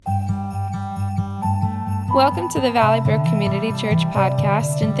Welcome to the Valley Brook Community Church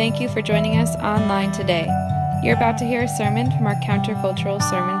podcast, and thank you for joining us online today. You're about to hear a sermon from our Countercultural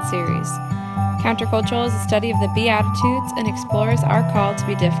Sermon Series. Countercultural is a study of the Beatitudes and explores our call to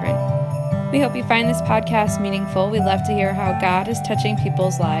be different. We hope you find this podcast meaningful. We'd love to hear how God is touching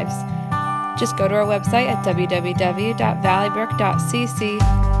people's lives. Just go to our website at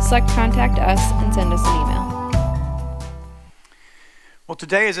www.valleybrook.cc, select Contact Us, and send us an email. Well,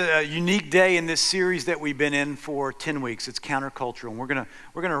 today is a unique day in this series that we've been in for 10 weeks. It's Countercultural, and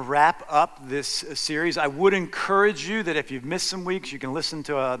we're gonna wrap up this series. I would encourage you that if you've missed some weeks, you can listen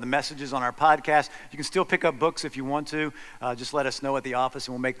to the messages on our podcast. You can still pick up books if you want to. Just let us know at the office,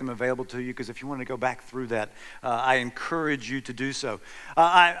 and we'll make them available to you, because if you want to go back through that, I encourage you to do so.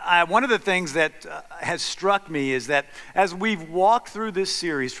 One of the things that has struck me is that as we've walked through this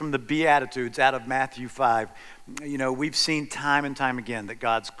series from the Beatitudes out of Matthew 5, we've seen time and time again that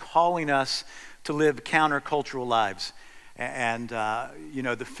God's calling us to live countercultural lives. And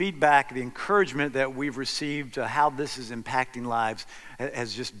the feedback, the encouragement that we've received, how this is impacting lives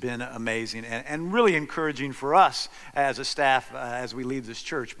has just been amazing and really encouraging for us as a staff as we lead this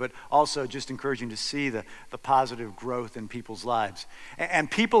church, but also just encouraging to see the positive growth in people's lives.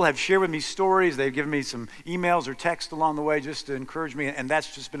 And people have shared with me stories. They've given me some emails or text along the way just to encourage me, and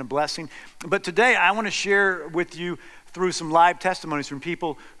that's just been a blessing. But today I want to share with you through some live testimonies from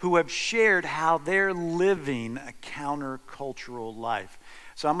people who have shared how they're living a countercultural life.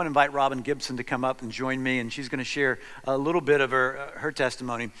 So I'm going to invite Robin Gibson to come up and join me, and she's going to share a little bit of her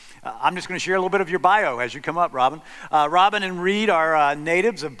testimony. I'm just going to share a little bit of your bio as you come up, Robin. Robin and Reed are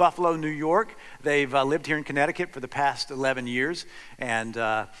natives of Buffalo, New York. They've lived here in Connecticut for the past 11 years and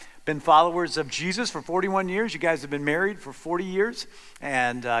been followers of Jesus for 41 years. You guys have been married for 40 years,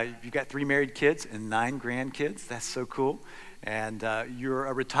 and you've got 3 married kids and 9 grandkids. That's so cool. And you're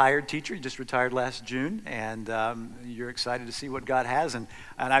a retired teacher. You just retired last June, and you're excited to see what God has. And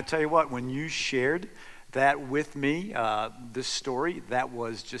I tell you what, when you shared that with me, this story, that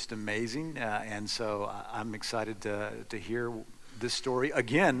was just amazing. And so I'm excited to hear this story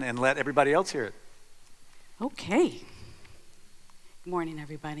again and let everybody else hear it. Okay. Good morning,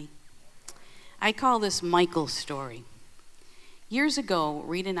 everybody. I call this Michael's story. Years ago,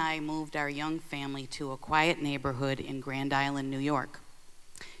 Reed and I moved our young family to a quiet neighborhood in Grand Island, New York.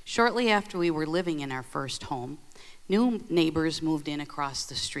 Shortly after we were living in our first home, new neighbors moved in across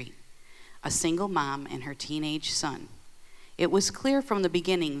the street, a single mom and her teenage son. It was clear from the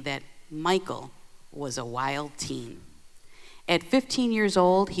beginning that Michael was a wild teen. At 15 years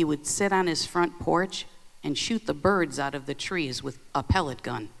old, he would sit on his front porch and shoot the birds out of the trees with a pellet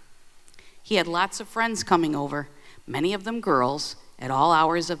gun. He had lots of friends coming over, many of them girls, at all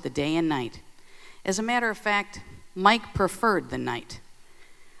hours of the day and night. As a matter of fact, Mike preferred the night.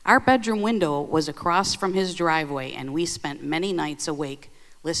 Our bedroom window was across from his driveway, and we spent many nights awake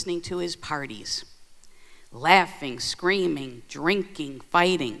listening to his parties. Laughing, screaming, drinking,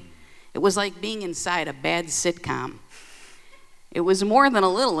 fighting. It was like being inside a bad sitcom. It was more than a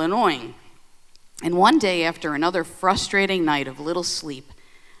little annoying. And one day, after another frustrating night of little sleep,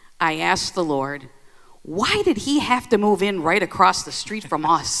 I asked the Lord, why did he have to move in right across the street from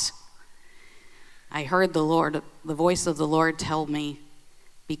us? I heard the voice of the Lord tell me,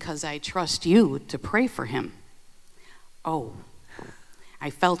 because I trust you to pray for him. Oh,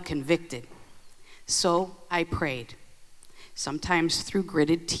 I felt convicted. So I prayed, sometimes through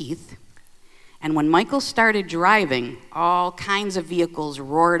gritted teeth. And when Michael started driving, all kinds of vehicles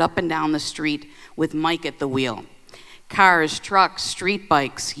roared up and down the street with Mike at the wheel. Cars, trucks, street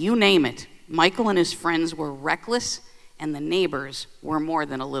bikes, you name it. Michael and his friends were reckless, and the neighbors were more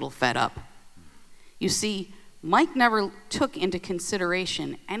than a little fed up. You see, Mike never took into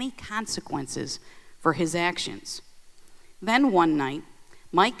consideration any consequences for his actions. Then one night,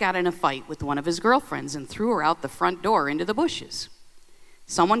 Mike got in a fight with one of his girlfriends and threw her out the front door into the bushes.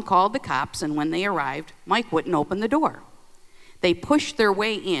 Someone called the cops, and when they arrived, Mike wouldn't open the door. They pushed their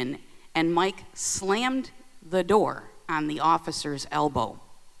way in, and Mike slammed the door on the officer's elbow.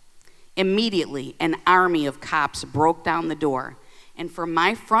 Immediately, an army of cops broke down the door, and from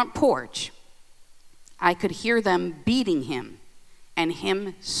my front porch, I could hear them beating him and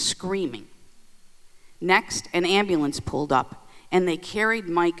him screaming. Next, an ambulance pulled up, and they carried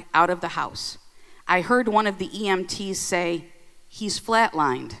Mike out of the house. I heard one of the EMTs say, "He's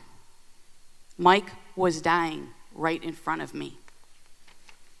flatlined." Mike was dying right in front of me.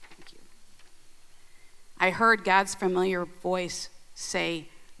 Thank you. I heard God's familiar voice say,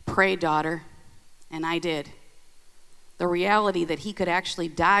 "Pray, daughter," and I did. The reality that he could actually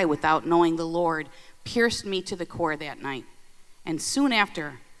die without knowing the Lord pierced me to the core that night. And soon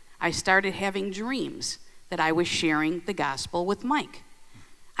after, I started having dreams that I was sharing the gospel with Mike.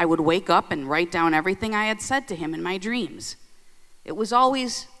 I would wake up and write down everything I had said to him in my dreams. It was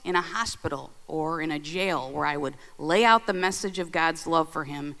always in a hospital or in a jail where I would lay out the message of God's love for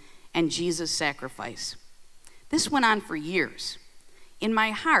him and Jesus' sacrifice. This went on for years. In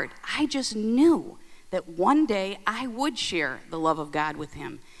my heart, I just knew that one day I would share the love of God with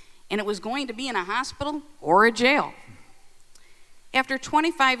him, and it was going to be in a hospital or a jail. After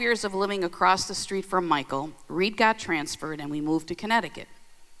 25 years of living across the street from Michael, Reed got transferred and we moved to Connecticut.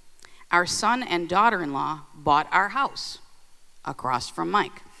 Our son and daughter-in-law bought our house across from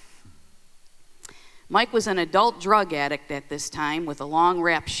Mike. Mike was an adult drug addict at this time with a long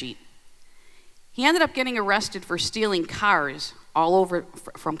rap sheet. He ended up getting arrested for stealing cars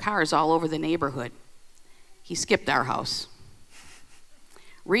from cars all over the neighborhood. He skipped our house.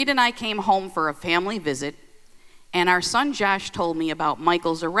 Reed and I came home for a family visit, and our son Josh told me about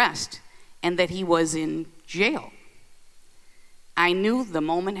Michael's arrest and that he was in jail. I knew the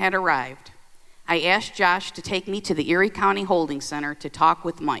moment had arrived. I asked Josh to take me to the Erie County Holding Center to talk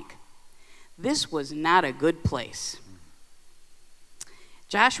with Mike. This was not a good place.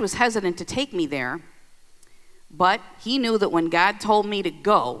 Josh was hesitant to take me there, but he knew that when God told me to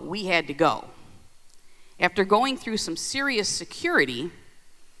go, we had to go. After going through some serious security,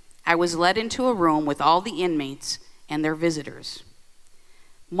 I was led into a room with all the inmates and their visitors.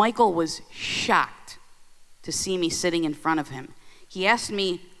 Michael was shocked to see me sitting in front of him. He asked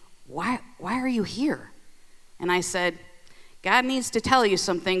me, why are you here? And I said, God needs to tell you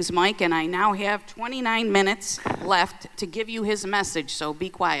some things, Mike, and I now have 29 minutes left to give you his message, so be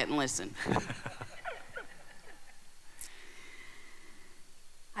quiet and listen.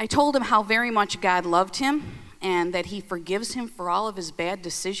 I told him how very much God loved him and that he forgives him for all of his bad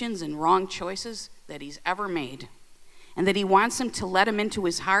decisions and wrong choices that he's ever made, and that he wants him to let him into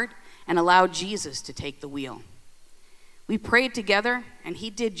his heart and allow Jesus to take the wheel. We prayed together, and he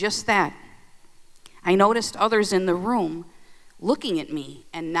did just that. I noticed others in the room looking at me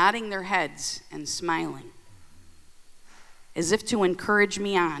and nodding their heads and smiling, as if to encourage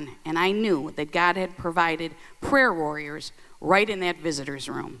me on, and I knew that God had provided prayer warriors right in that visitor's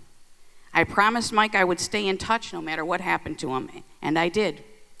room. I promised Mike I would stay in touch no matter what happened to him, and I did.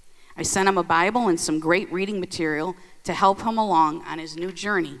 I sent him a Bible and some great reading material to help him along on his new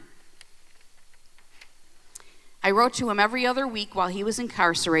journey. I wrote to him every other week while he was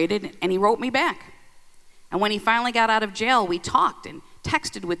incarcerated, and he wrote me back. And when he finally got out of jail, we talked and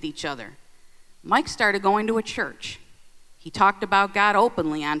texted with each other. Mike started going to a church. He talked about God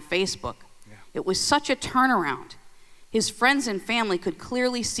openly on Facebook. Yeah. It was such a turnaround. His friends and family could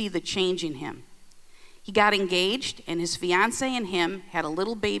clearly see the change in him. He got engaged, and his fiancée and him had a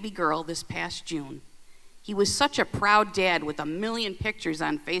little baby girl this past June. He was such a proud dad with 1 million pictures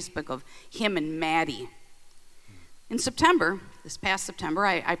on Facebook of him and Maddie. In September, this past September,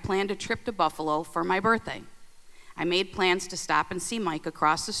 I planned a trip to Buffalo for my birthday. I made plans to stop and see Mike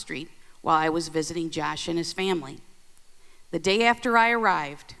across the street while I was visiting Josh and his family. The day after I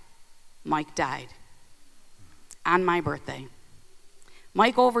arrived, Mike died on my birthday.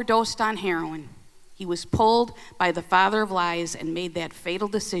 Mike overdosed on heroin. He was pulled by the father of lies and made that fatal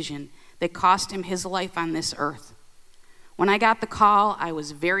decision that cost him his life on this earth. When I got the call, I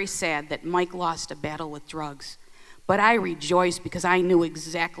was very sad that Mike lost a battle with drugs. But I rejoiced because I knew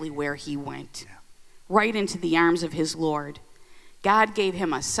exactly where he went, right into the arms of his Lord. God gave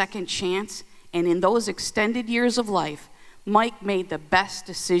him a second chance, and in those extended years of life, Mike made the best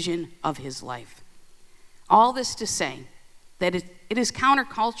decision of his life. All this to say that it is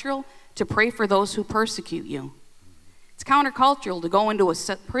countercultural to pray for those who persecute you. It's countercultural to go into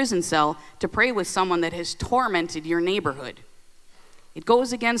a prison cell to pray with someone that has tormented your neighborhood. It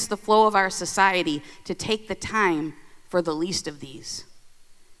goes against the flow of our society to take the time for the least of these.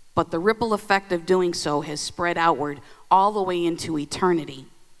 But the ripple effect of doing so has spread outward all the way into eternity.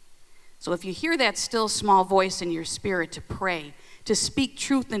 So if you hear that still small voice in your spirit to pray, to speak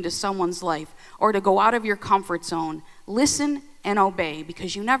truth into someone's life, or to go out of your comfort zone, listen and obey,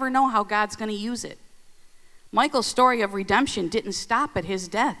 because you never know how God's going to use it. Michael's story of redemption didn't stop at his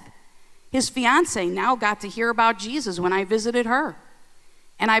death. His fiancée now got to hear about Jesus when I visited her.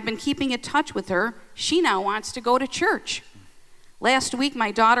 And I've been keeping in touch with her. She now wants to go to church. Last week, my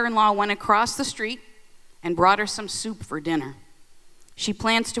daughter-in-law went across the street and brought her some soup for dinner. She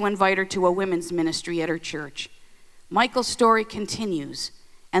plans to invite her to a women's ministry at her church. Michael's story continues,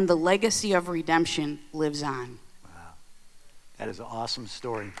 and the legacy of redemption lives on. Wow. That is an awesome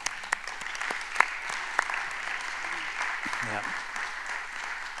story. Yeah.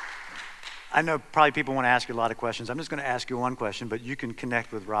 I know probably people want to ask you a lot of questions. I'm just going to ask you one question, but you can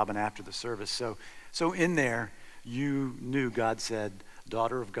connect with Robin after the service. So in there, you knew God said,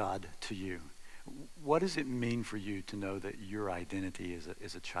 daughter of God to you. What does it mean for you to know that your identity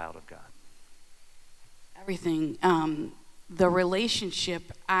is a child of God? Everything. The relationship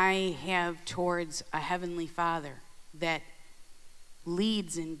I have towards a heavenly Father that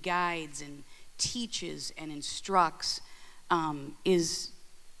leads and guides and teaches and instructs is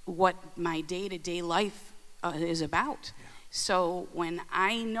what my day-to-day life is about. Yeah. So when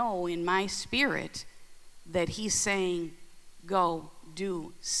I know in my spirit that he's saying, go,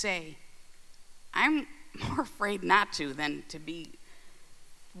 do, say, I'm more afraid not to than to be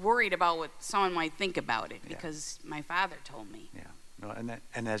worried about what someone might think about it, because my Father told me. Yeah, no,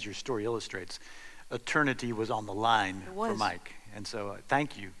 and as your story illustrates, eternity was on the line for Mike. And so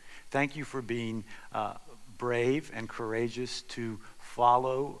thank you for being brave and courageous to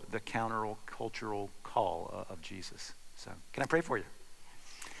follow the countercultural call of Jesus. So can I pray for you?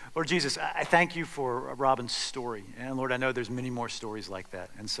 Lord Jesus, I thank you for Robin's story. And Lord, I know there's many more stories like that.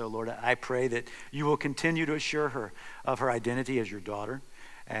 And so Lord, I pray that you will continue to assure her of her identity as your daughter,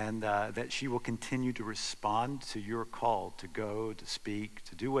 and that she will continue to respond to your call to go, to speak,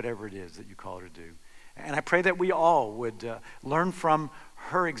 to do whatever it is that you call her to do. And I pray that we all would learn from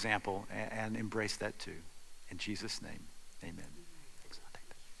her example and embrace that too. In Jesus' name, amen.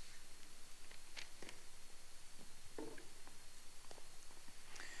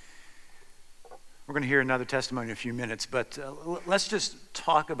 We're going to hear another testimony in a few minutes, but let's just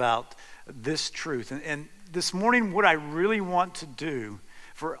talk about this truth. And this morning, what I really want to do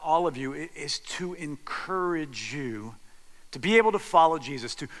for all of you is to encourage you to be able to follow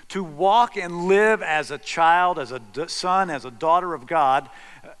Jesus, to walk and live as a child, as a son, as a daughter of God,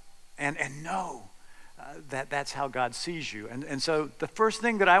 and know that that's how God sees you. And so the first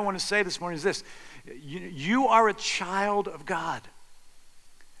thing that I want to say this morning is this: you are a child of God.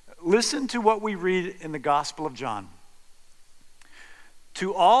 Listen to what we read in the Gospel of John.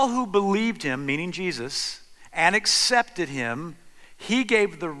 To all who believed him, meaning Jesus, and accepted him, he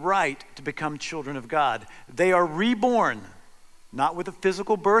gave the right to become children of God. They are reborn, not with a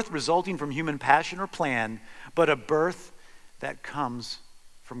physical birth resulting from human passion or plan, but a birth that comes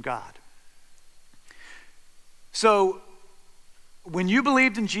from God. So, when you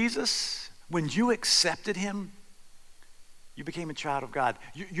believed in Jesus, when you accepted him, you became a child of God.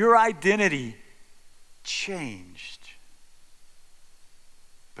 Your identity changed,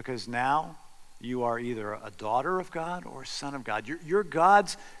 because now you are either a daughter of God or a son of God. You're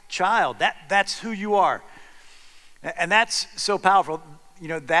God's child. That's who you are. And that's so powerful. You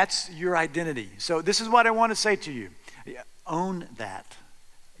know, that's your identity. So this is what I want to say to you. Own that.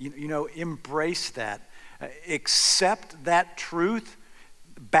 You know, embrace that. Accept that truth.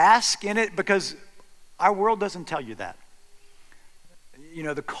 Bask in it, because our world doesn't tell you that. You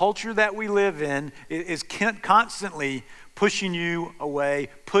know, the culture that we live in is constantly pushing you away,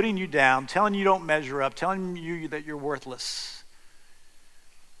 putting you down, telling you don't measure up, telling you that you're worthless.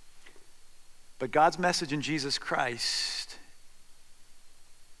 But God's message in Jesus Christ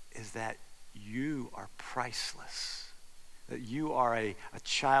is that you are priceless, that you are a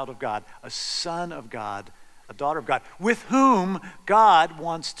child of God, a son of God, a daughter of God, with whom God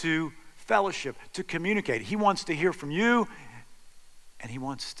wants to fellowship, to communicate. He wants to hear from you, and he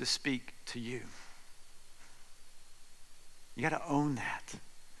wants to speak to you. You got to own that.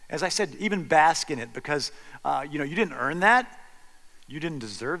 As I said, even bask in it, because you know, you didn't earn that, you didn't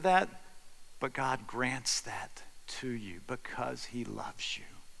deserve that, but God grants that to you because he loves you.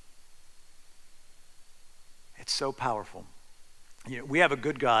 It's so powerful. You know, we have a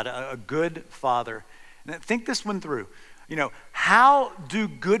good God, a good Father. And think this one through. You know, how do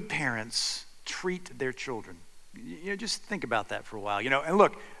good parents treat their children? You know, just think about that for a while. You know, and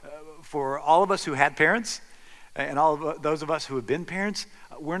look, for all of us who had parents, and all of those of us who have been parents,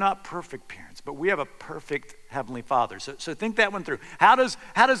 we're not perfect parents, but we have a perfect Heavenly Father. So think that one through. How does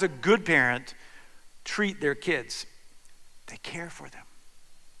a good parent treat their kids? They care for them.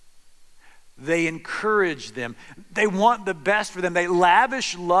 They encourage them. They want the best for them. They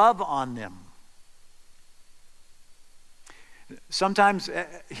lavish love on them. Sometimes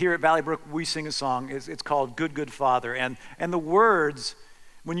here at Valley Brook, we sing a song. It's called Good, Good Father. And the words,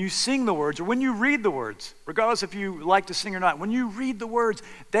 when you sing the words or when you read the words, regardless if you like to sing or not, when you read the words,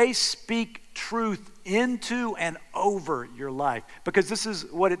 they speak truth into and over your life. Because this is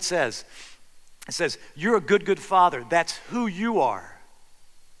what it says. It says, you're a good, good father. That's who you are.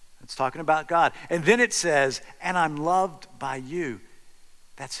 It's talking about God. And then it says, and I'm loved by you.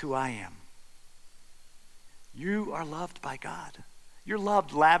 That's who I am. You are loved by God. You're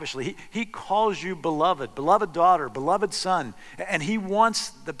loved lavishly. He calls you beloved, beloved daughter, beloved son, and he wants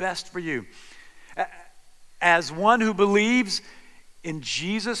the best for you. As one who believes in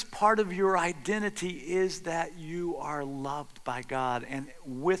Jesus, part of your identity is that you are loved by God. And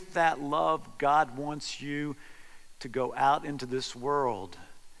with that love, God wants you to go out into this world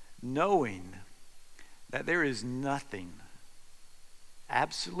knowing that there is nothing,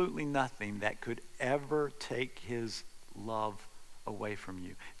 absolutely nothing, that could ever take his love away from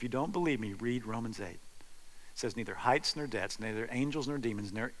you. If you don't believe me, read Romans 8. It says neither heights nor depths, neither angels nor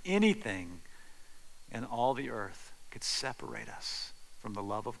demons, nor anything in all the earth could separate us from the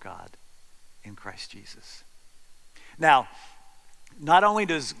love of God in Christ Jesus. Now, not only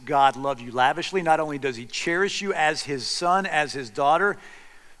does God love you lavishly, not only does he cherish you as his son, as his daughter,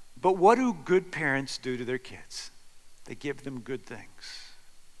 but what do good parents do to their kids? They give them good things.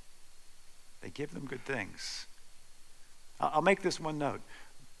 They give them good things. I'll make this one note.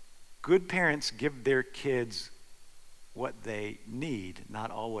 Good parents give their kids what they need,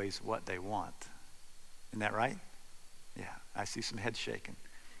 not always what they want. Isn't that right? Yeah, I see some heads shaking.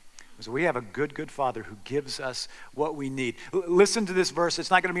 So we have a good father who gives us what we need. Listen to this verse.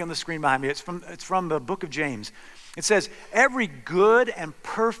 It's not going to be on the screen behind me. It's from the book of James. It says, every good and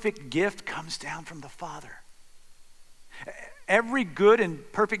perfect gift comes down from the Father. Every good and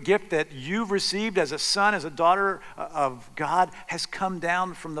perfect gift that you've received as a son, as a daughter of God, has come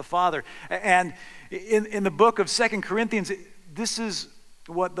down from the Father. And in the book of 2 Corinthians, this is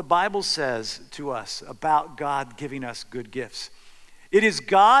what the Bible says to us about God giving us good gifts. It is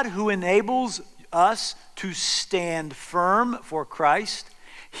God who enables us to stand firm for Christ.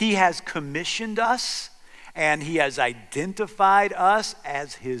 He has commissioned us, and he has identified us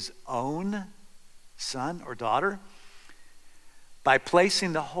as his own son or daughter by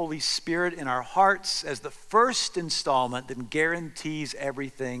placing the Holy Spirit in our hearts as the first installment that guarantees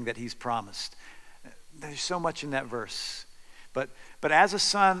everything that he's promised. There's so much in that verse. But as a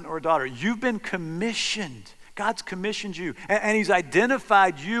son or daughter, you've been commissioned. God's commissioned you, and he's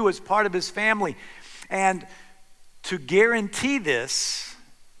identified you as part of his family. And to guarantee this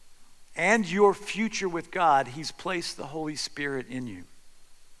and your future with God, he's placed the Holy Spirit in you.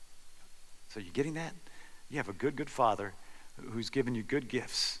 So you getting that? You have a good father who's given you good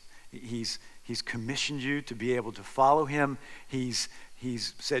gifts. He's commissioned you to be able to follow him. He's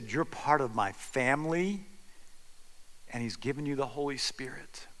said, you're part of my family, and he's given you the Holy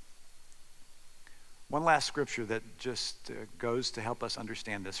Spirit. One last scripture that just goes to help us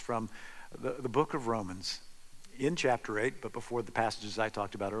understand this from the book of Romans in chapter 8, but before the passages I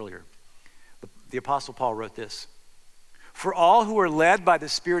talked about earlier. The Apostle Paul wrote this: for all who are led by the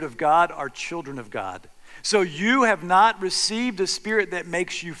Spirit of God are children of God. So you have not received a spirit that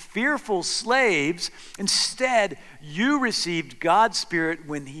makes you fearful slaves. Instead, you received God's Spirit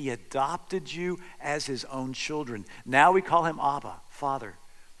when he adopted you as his own children. Now we call him Abba, Father.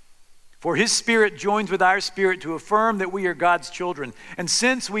 For his Spirit joins with our spirit to affirm that we are God's children. And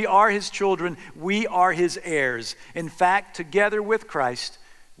since we are his children, we are his heirs. In fact, together with Christ,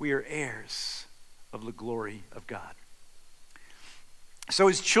 we are heirs of the glory of God. So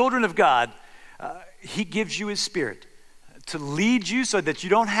as children of God, he gives you his Spirit to lead you so that you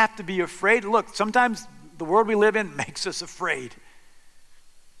don't have to be afraid. Look, sometimes the world we live in makes us afraid,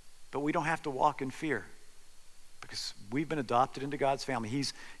 but we don't have to walk in fear because we've been adopted into God's family.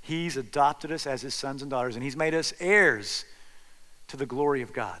 He's adopted us as his sons and daughters, and he's made us heirs to the glory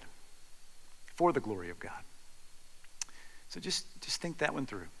of God, for the glory of God. So just think that one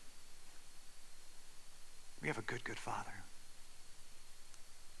through. We have a good Father.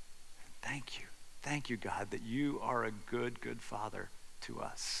 Thank you. Thank you, God, that you are a good Father to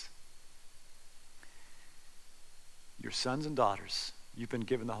us. Your sons and daughters, you've been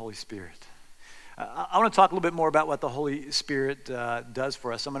given the Holy Spirit. I want to talk a little bit more about what the Holy Spirit does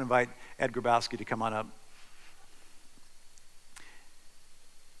for us. I'm going to invite Ed Grabowski to come on up.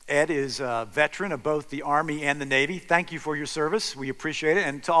 Ed is a veteran of both the Army and the Navy. Thank you for your service. We appreciate it.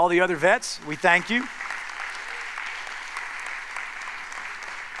 And to all the other vets, we thank you.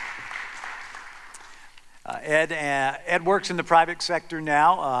 Ed works in the private sector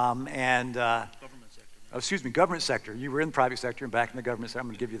now, government sector. You were in the private sector and back in the government sector. I'm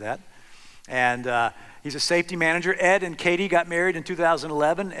going to give you that. And he's a safety manager. Ed and Katie got married in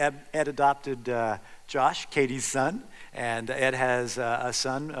 2011. Ed adopted Josh, Katie's son, and Ed has a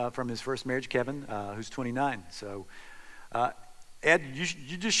son from his first marriage, Kevin, who's 29. So, Ed,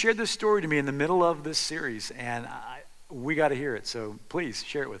 you just shared this story to me in the middle of this series, and we got to hear it. So please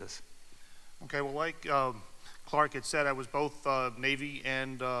share it with us. Okay, well, like Clark had said, I was both Navy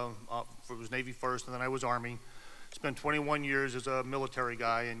and it was Navy first, and then I was Army. spent 21 years as a military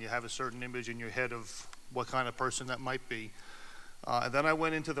guy, and you have a certain image in your head of what kind of person that might be. And then I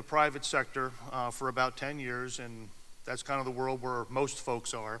went into the private sector for about 10 years, and that's kind of the world where most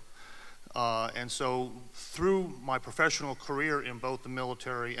folks are. And so through my professional career in both the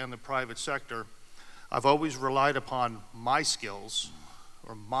military and the private sector, I've always relied upon my skills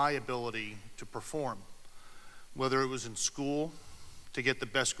or my ability to perform, whether it was in school to get the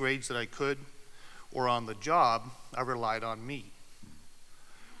best grades that I could, or on the job, I relied on me.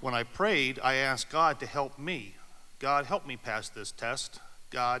 When I prayed, I asked God to help me. God, help me pass this test.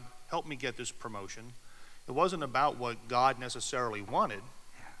 God, help me get this promotion. It wasn't about what God necessarily wanted.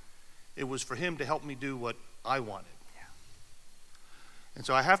 It was for him to help me do what I wanted. And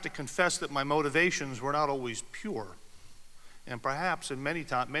so I have to confess that my motivations were not always pure. And perhaps in many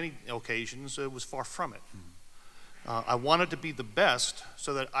occasions, it was far from it. I wanted to be the best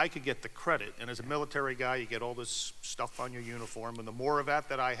so that I could get the credit. And as a military guy, you get all this stuff on your uniform. And the more of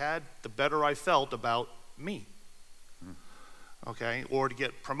that I had, the better I felt about me. Okay? Or to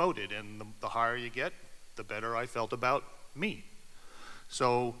get promoted. And the higher you get, the better I felt about me.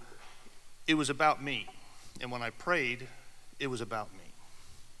 So it was about me. And when I prayed, it was about me.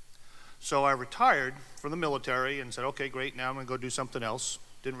 So I retired from the military and said, okay, great, now I'm going to go do something else.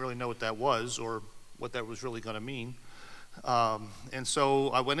 Didn't really know what that was or what that was really going to mean. And so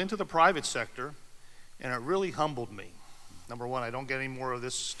I went into the private sector, and it really humbled me. Number one, I don't get any more of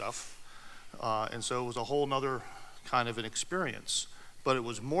this stuff. And so it was a whole nother kind of an experience. But it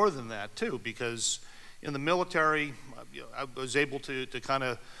was more than that, too, because in the military, I was able to kind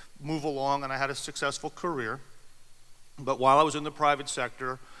of move along, and I had a successful career. But while I was in the private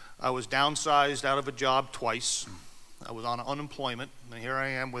sector, I was downsized out of a job twice. I was on unemployment, and here I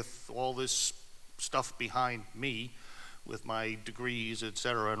am with all this stuff behind me, with my degrees, et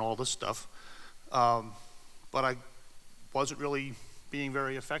cetera, and all this stuff. But I wasn't really being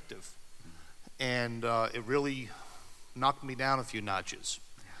very effective. And it really knocked me down a few notches.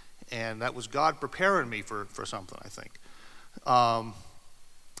 And that was God preparing me for something, I think.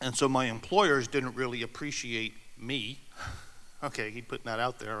 And so my employers didn't really appreciate me. Okay, keep putting that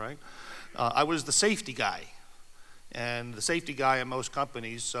out there, right? I was the safety guy. And the safety guy at most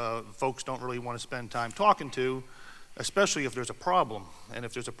companies, folks don't really want to spend time talking to, especially if there's a problem. And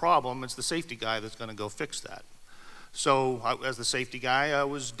if there's a problem, it's the safety guy that's going to go fix that. So as the safety guy, I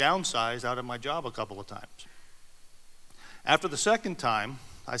was downsized out of my job a couple of times. After the second time,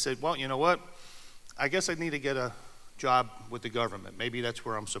 I said, well, you know what? I guess I need to get a job with the government. Maybe that's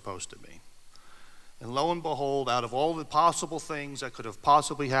where I'm supposed to be. And lo and behold, out of all the possible things that could have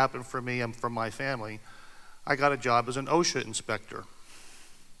possibly happened for me and for my family, I got a job as an OSHA inspector.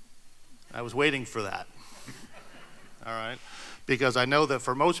 I was waiting for that. All right? Because I know that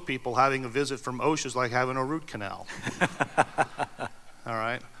for most people, having a visit from OSHA is like having a root canal. All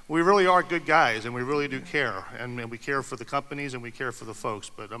right? We really are good guys, and we really do care. And we care for the companies, and we care for the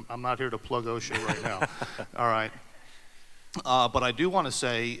folks. But I'm not here to plug OSHA right now. All right? But I do want to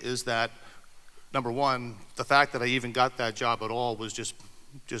say is that, number one, the fact that I even got that job at all was just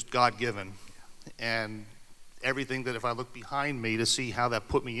God-given. And everything that if I look behind me to see how that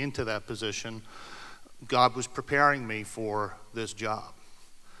put me into that position, God was preparing me for this job.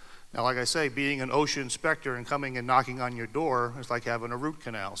 Now, like I say, being an OSHA inspector and coming and knocking on your door is like having a root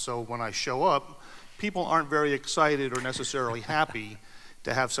canal. So when I show up, people aren't very excited or necessarily happy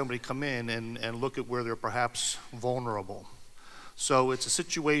to have somebody come in and look at where they're perhaps vulnerable. So it's a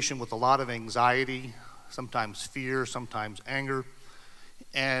situation with a lot of anxiety, sometimes fear, sometimes anger.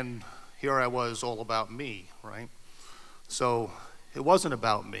 And here I was all about me, right? So it wasn't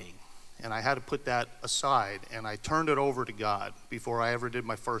about me. And I had to put that aside, and I turned it over to God before I ever did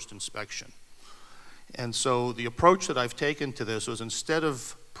my first inspection. And so the approach that I've taken to this was, instead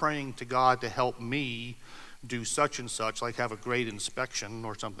of praying to God to help me do such and such, like have a great inspection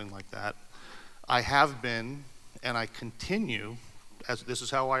or something like that, I have been, and I continue, as this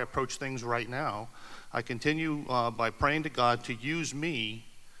is how I approach things right now, I continue by praying to God to use me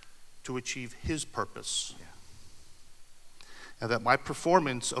to achieve His purpose. Yeah. And that my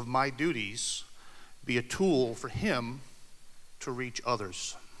performance of my duties be a tool for Him to reach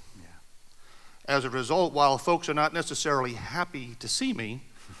others. Yeah. As a result, while folks are not necessarily happy to see me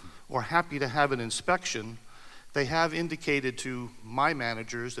or happy to have an inspection, they have indicated to my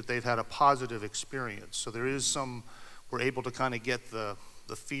managers that they've had a positive experience. So there is we're able to kind of get the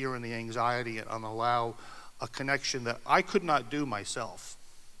fear and the anxiety and allow a connection that I could not do myself.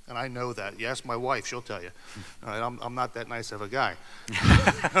 And I know that. You ask my wife, she'll tell you. All right, I'm not that nice of a guy.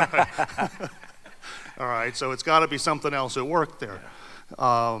 All right, so it's got to be something else at work there.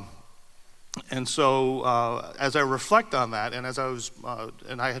 And so as I reflect on that, and as I was,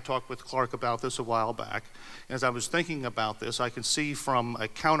 and I had talked with Clark about this a while back, as I was thinking about this, I can see from a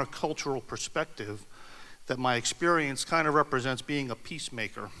countercultural perspective that my experience kind of represents being a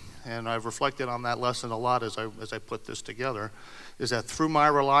peacemaker. And I've reflected on that lesson a lot as I put this together, is that through my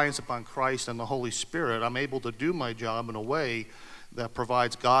reliance upon Christ and the Holy Spirit, I'm able to do my job in a way that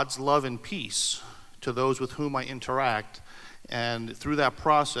provides God's love and peace to those with whom I interact. And through that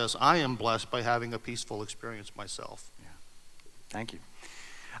process, I am blessed by having a peaceful experience myself. Yeah. Thank you.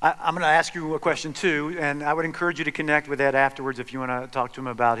 I'm going to ask you a question too, and I would encourage you to connect with Ed afterwards if you want to talk to him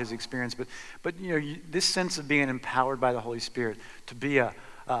about his experience. But you know, this sense of being empowered by the Holy Spirit to be a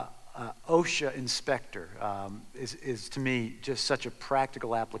OSHA inspector is to me just such a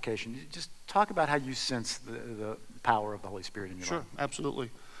practical application. Just talk about how you sense the power of the Holy Spirit in your life. Sure, absolutely.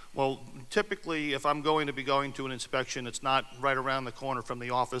 Well, typically, if I'm going to be going to an inspection, it's not right around the corner from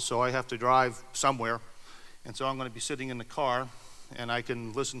the office, so I have to drive somewhere. And so I'm going to be sitting in the car, and I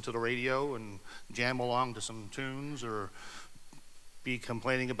can listen to the radio and jam along to some tunes or be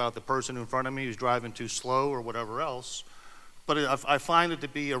complaining about the person in front of me who's driving too slow or whatever else. But I find it to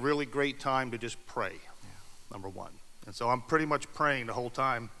be a really great time to just pray, number one. And so I'm pretty much praying the whole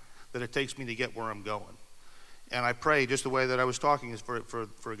time that it takes me to get where I'm going. And I pray just the way that I was talking is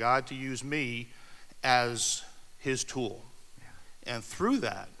for God to use me as his tool. Yeah. And through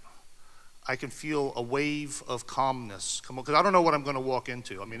that, I can feel a wave of calmness come on, because I don't know what I'm going to walk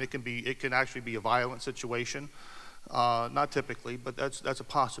into. I mean, it can actually be a violent situation, not typically, but that's a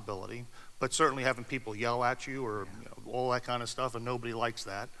possibility. But certainly having people yell at you or all that kind of stuff, and nobody likes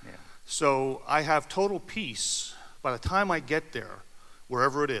that. Yeah. So I have total peace by the time I get there,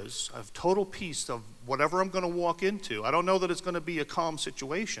 wherever it is. I have total peace of whatever I'm going to walk into. I don't know that it's going to be a calm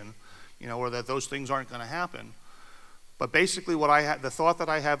situation, or that those things aren't going to happen. But basically the thought that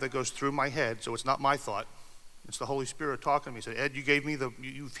I have that goes through my head, so it's not my thought, it's the Holy Spirit talking to me. He said, Ed,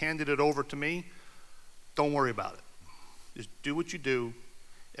 you've handed it over to me. Don't worry about it. Just do what you do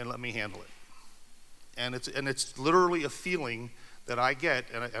and let me handle it. And it's literally a feeling that I get,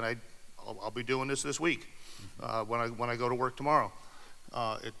 and I'll be doing this week when I go to work tomorrow.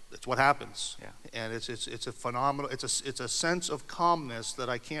 It's what happens, yeah. And it's a phenomenal. It's a sense of calmness that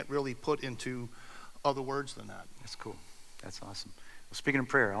I can't really put into other words than that. That's cool. That's awesome. Well, speaking of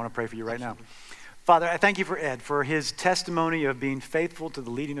prayer, I want to pray for you right now. Father, I thank you for Ed, for his testimony of being faithful to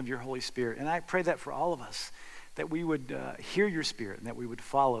the leading of your Holy Spirit, and I pray that for all of us, that we would hear your Spirit and that we would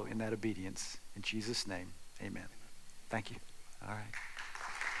follow in that obedience. In Jesus' name, amen. Thank you. All right.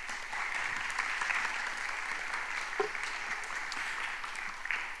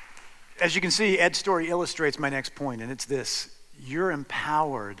 As you can see, Ed's story illustrates my next point, and it's this. You're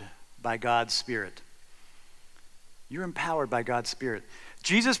empowered by God's Spirit. You're empowered by God's Spirit.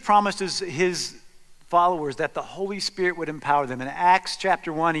 Jesus promised his followers that the Holy Spirit would empower them. In Acts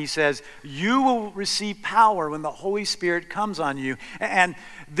chapter 1, he says, you will receive power when the Holy Spirit comes on you. And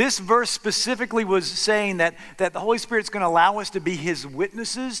this verse specifically was saying that the Holy Spirit's going to allow us to be his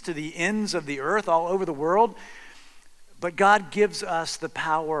witnesses to the ends of the earth, all over the world. But God gives us the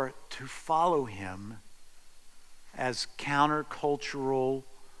power to follow him as countercultural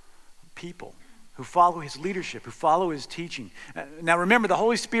people who follow his leadership, who follow his teaching. Now remember, the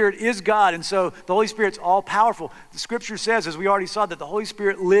Holy Spirit is God, and so the Holy Spirit's all powerful. The scripture says, as we already saw, that the Holy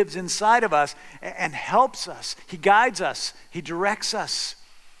Spirit lives inside of us and helps us. He guides us. He directs us.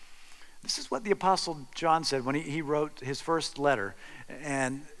 This is what the Apostle John said when he wrote his first letter,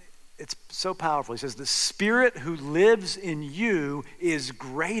 and it's so powerful. He says, the Spirit who lives in you is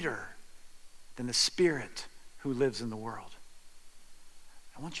greater than the spirit who lives in the world.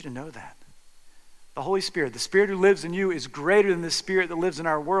 I want you to know that. The Holy Spirit, the Spirit who lives in you is greater than the spirit that lives in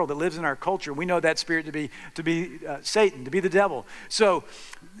our world, that lives in our culture. We know that spirit to be Satan, to be the devil. So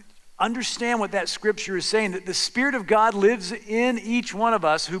understand what that scripture is saying, that the Spirit of God lives in each one of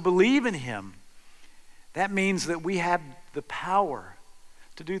us who believe in him. That means that we have the power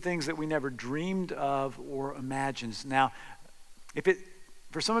to do things that we never dreamed of or imagined. Now,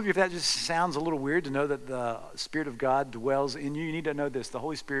 for some of you, if that just sounds a little weird to know that the Spirit of God dwells in you, you need to know this. The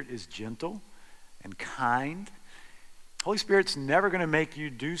Holy Spirit is gentle and kind. Holy Spirit's never going to make you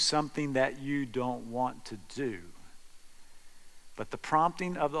do something that you don't want to do. But the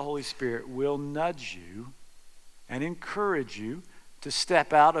prompting of the Holy Spirit will nudge you and encourage you to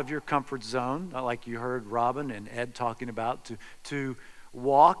step out of your comfort zone, like you heard Robin and Ed talking about, to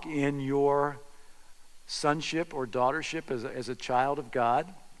walk in your sonship or daughtership as a child of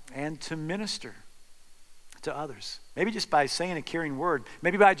God, and to minister to others. Maybe just by saying a caring word.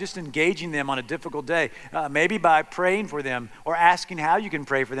 Maybe by just engaging them on a difficult day. Maybe by praying for them or asking how you can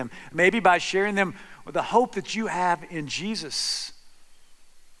pray for them. Maybe by sharing them with the hope that you have in Jesus.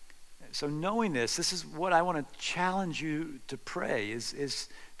 So knowing this is what I want to challenge you to pray is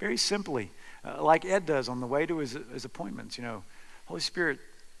very simply, like Ed does on the way to his appointments. Holy Spirit,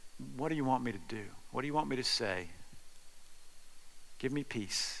 what do you want me to do? What do you want me to say? Give me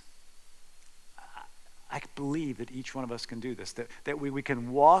peace. I believe that each one of us can do this, that we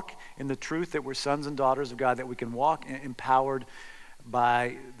can walk in the truth that we're sons and daughters of God, that we can walk empowered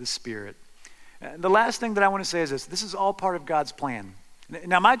by the Spirit. And the last thing that I want to say is this is all part of God's plan.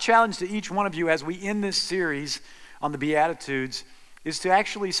 Now, my challenge to each one of you as we end this series on the Beatitudes is to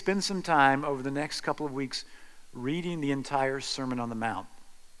actually spend some time over the next couple of weeks reading the entire Sermon on the Mount.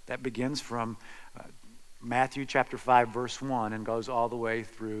 That begins from Matthew chapter 5, verse 1, and goes all the way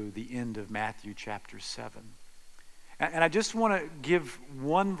through the end of Matthew chapter 7. And I just want to give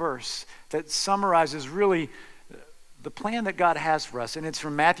one verse that summarizes really the plan that God has for us, and it's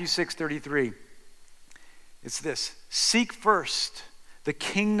from Matthew 6:33. It's this: seek first the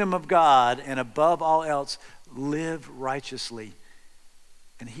kingdom of God, and above all else, live righteously,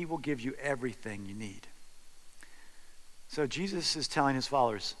 and he will give you everything you need. So Jesus is telling his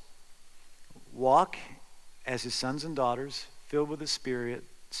followers, walk as his sons and daughters, filled with the Spirit,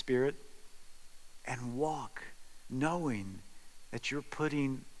 and walk knowing that you're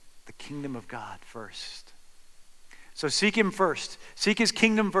putting the kingdom of God first. So seek him first. Seek his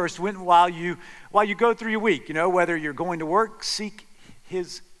kingdom first while you go through your week. Whether you're going to work, seek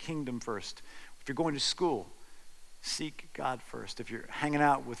his kingdom first. If you're going to school, seek God first. If you're hanging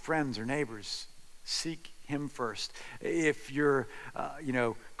out with friends or neighbors, seek him first. If you're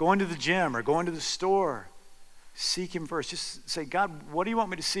going to the gym or going to the store, seek him first. Just say, God, what do you want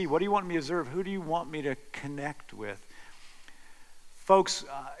me to see? What do you want me to observe? Who do you want me to connect with? Folks,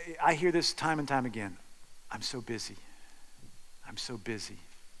 I hear this time and time again. I'm so busy. I'm so busy.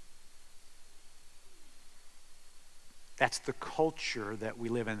 That's the culture that we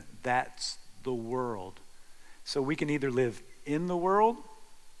live in. That's the world. So we can either live in the world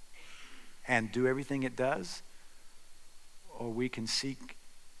and do everything it does, or we can seek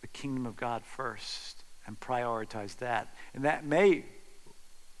the kingdom of God first and prioritize that. And that may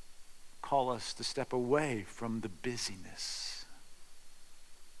call us to step away from the busyness.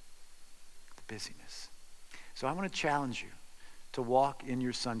 The busyness. So I want to challenge you to walk in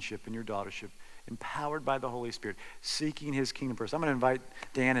your sonship and your daughtership, empowered by the Holy Spirit, seeking his kingdom first. I'm going to invite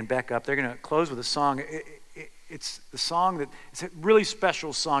Dan and Beck up. They're going to close with a song. It's the song that it's a really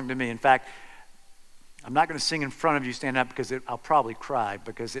special song to me. In fact, I'm not going to sing in front of you, stand up, because I'll probably cry,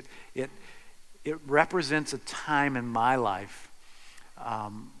 because it represents a time in my life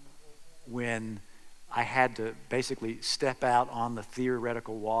when I had to basically step out on the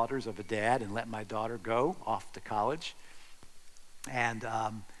theoretical waters of a dad and let my daughter go off to college. And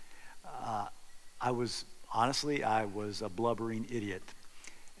I was a blubbering idiot.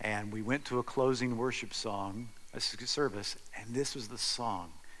 And we went to a closing worship service, and this was the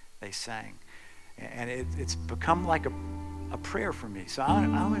song they sang. And it's become like a prayer for me. So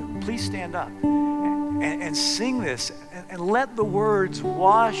please stand up and sing this and let the words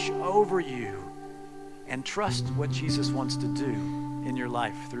wash over you, and trust what Jesus wants to do in your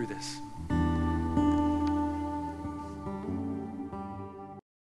life through this.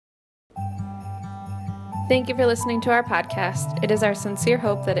 Thank you for listening to our podcast. It is our sincere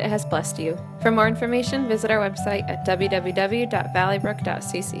hope that it has blessed you. For more information, visit our website at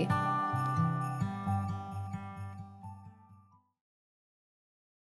www.valleybrook.cc.